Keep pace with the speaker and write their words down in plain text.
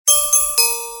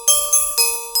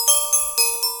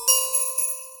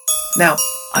Now,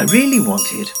 I really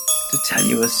wanted to tell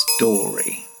you a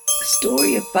story. A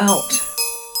story about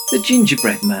the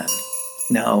gingerbread man.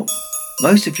 Now,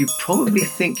 most of you probably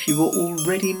think you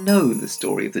already know the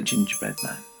story of the gingerbread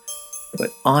man.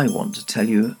 But I want to tell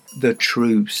you the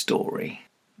true story.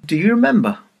 Do you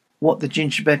remember what the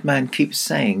gingerbread man keeps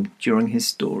saying during his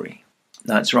story?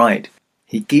 That's right.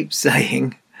 He keeps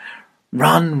saying,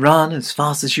 "Run, run as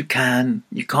fast as you can.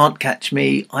 You can't catch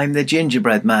me. I'm the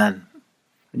gingerbread man."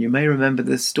 And you may remember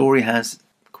the story has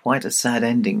quite a sad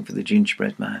ending for the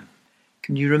gingerbread man.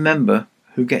 Can you remember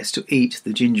who gets to eat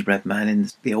the gingerbread man in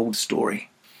the old story?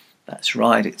 That's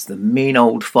right, it's the mean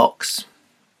old fox.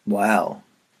 Well,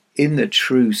 in the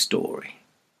true story,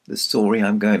 the story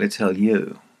I'm going to tell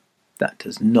you, that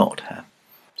does not happen.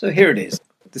 So here it is,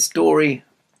 the story,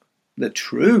 the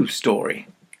true story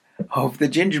of the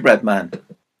gingerbread man.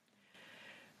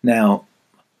 Now,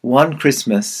 one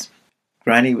Christmas,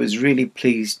 Granny was really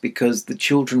pleased because the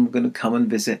children were going to come and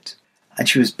visit, and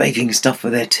she was baking stuff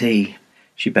for their tea.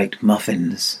 She baked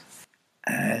muffins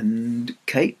and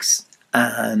cakes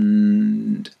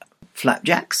and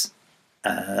flapjacks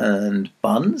and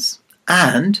buns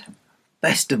and,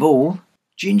 best of all,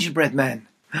 gingerbread men.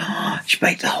 She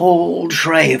baked a whole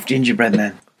tray of gingerbread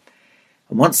men.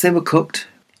 And once they were cooked,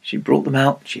 she brought them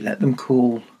out, she let them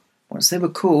cool. Once they were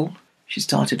cool, she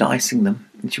started icing them,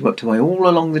 and she worked her way all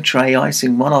along the tray,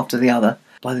 icing one after the other.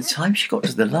 By the time she got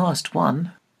to the last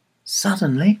one,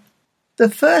 suddenly, the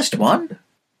first one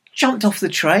jumped off the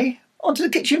tray onto the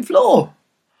kitchen floor.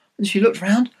 And she looked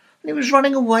round, and he was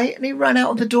running away, and he ran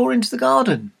out of the door into the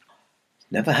garden.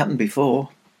 Never happened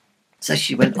before. So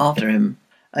she went after him,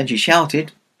 and she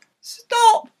shouted,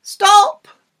 "Stop! Stop!"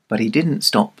 But he didn't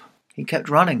stop. He kept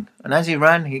running, and as he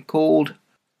ran, he called,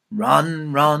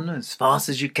 "Run, run as fast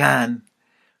as you can.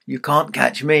 You can't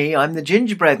catch me, I'm the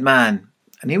gingerbread man."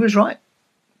 And he was right.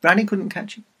 Granny couldn't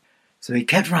catch him. So he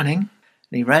kept running, and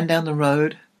he ran down the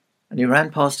road, and he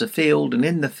ran past a field, and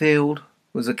in the field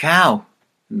was a cow.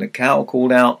 And the cow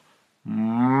called out,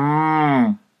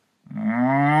 "Mmm,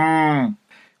 mmm,"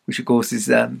 which of course is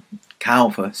cow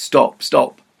for stop,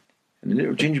 stop. And the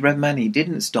little gingerbread man, he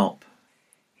didn't stop.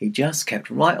 He just kept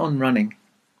right on running.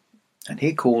 And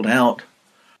he called out,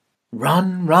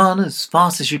 "Run, run as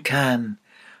fast as you can.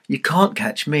 You can't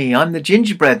catch me, I'm the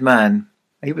gingerbread man."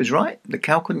 He was right, the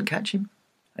cow couldn't catch him.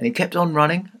 And he kept on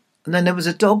running, and then there was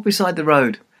a dog beside the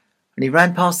road. And he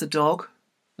ran past the dog,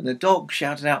 and the dog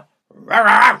shouted out, "Row,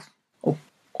 row, row." Oh,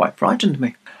 quite frightened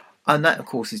me. And that, of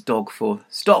course, is dog for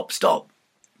stop, stop.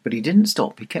 But he didn't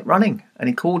stop, he kept running, and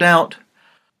he called out,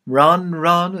 "Run,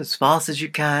 run as fast as you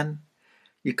can.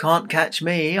 You can't catch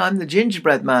me, I'm the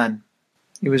gingerbread man."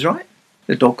 He was right.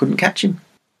 The dog couldn't catch him.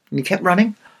 And he kept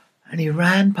running, and he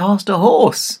ran past a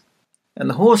horse. And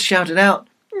the horse shouted out,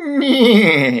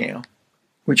 "Meow,"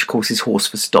 which of course is horse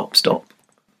for stop, stop.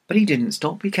 But he didn't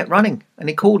stop, he kept running, and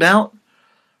he called out,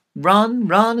 "Run,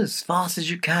 run as fast as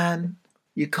you can.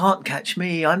 You can't catch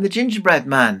me, I'm the gingerbread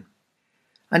man."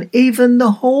 And even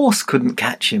the horse couldn't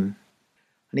catch him.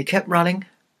 And he kept running,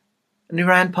 and he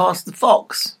ran past the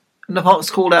fox. And the fox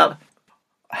called out,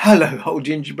 "Hello, old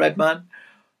gingerbread man.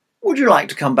 Would you like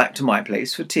to come back to my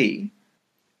place for tea?"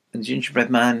 And the gingerbread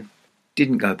man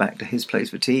didn't go back to his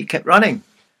place for tea. He kept running.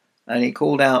 And he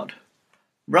called out,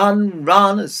 "Run,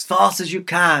 run as fast as you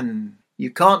can. You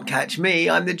can't catch me,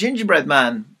 I'm the gingerbread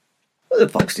man." Well, the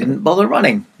fox didn't bother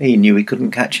running. He knew he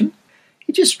couldn't catch him.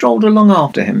 He just strolled along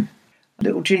after him. The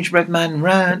little gingerbread man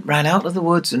ran out of the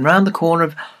woods and round the corner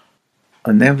of...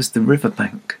 And there was the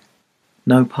riverbank.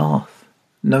 No path,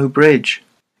 no bridge.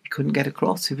 He couldn't get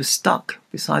across. He was stuck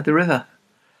beside the river.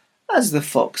 As the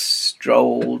fox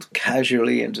strolled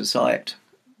casually into sight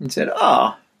and said,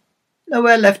 "Ah,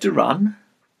 nowhere left to run?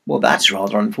 Well, that's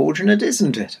rather unfortunate,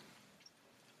 isn't it?"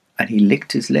 And he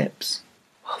licked his lips.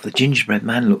 Well, the gingerbread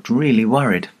man looked really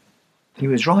worried. He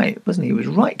was right, wasn't he? He was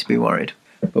right to be worried.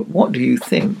 But what do you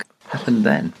think happened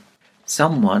then?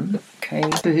 Someone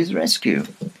came to his rescue.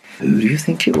 Who do you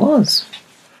think it was?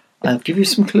 I'll give you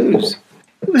some clues.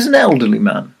 It was an elderly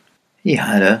man. He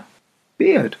had a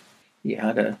beard. He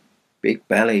had a big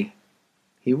belly.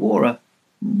 He wore a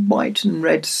white and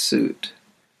red suit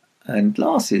and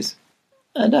glasses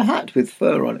and a hat with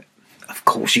fur on it. Of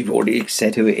course, you've already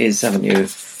said who it is, haven't you?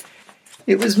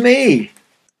 It was me.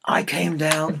 I came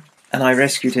down and I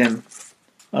rescued him.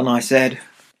 And I said,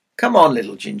 "Come on,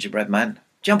 little gingerbread man,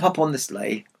 jump up on the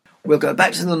sleigh. We'll go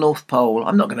back to the North Pole.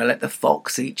 I'm not going to let the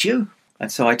fox eat you."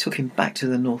 And so I took him back to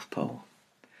the North Pole.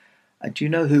 And do you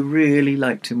know who really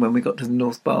liked him when we got to the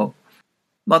North Pole?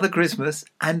 Mother Christmas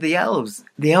and the elves.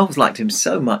 The elves liked him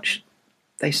so much,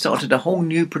 they started a whole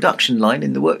new production line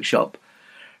in the workshop,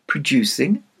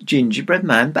 producing gingerbread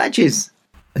man badges.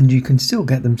 And you can still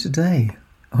get them today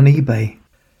on eBay.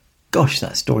 Gosh,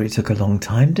 that story took a long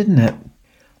time, didn't it?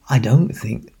 I don't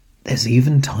think there's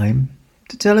even time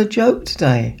to tell a joke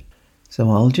today. So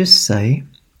I'll just say,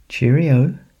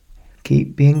 cheerio,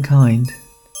 keep being kind,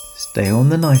 stay on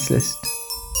the nice list,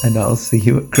 and I'll see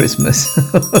you at Christmas.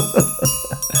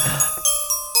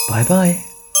 Bye-bye.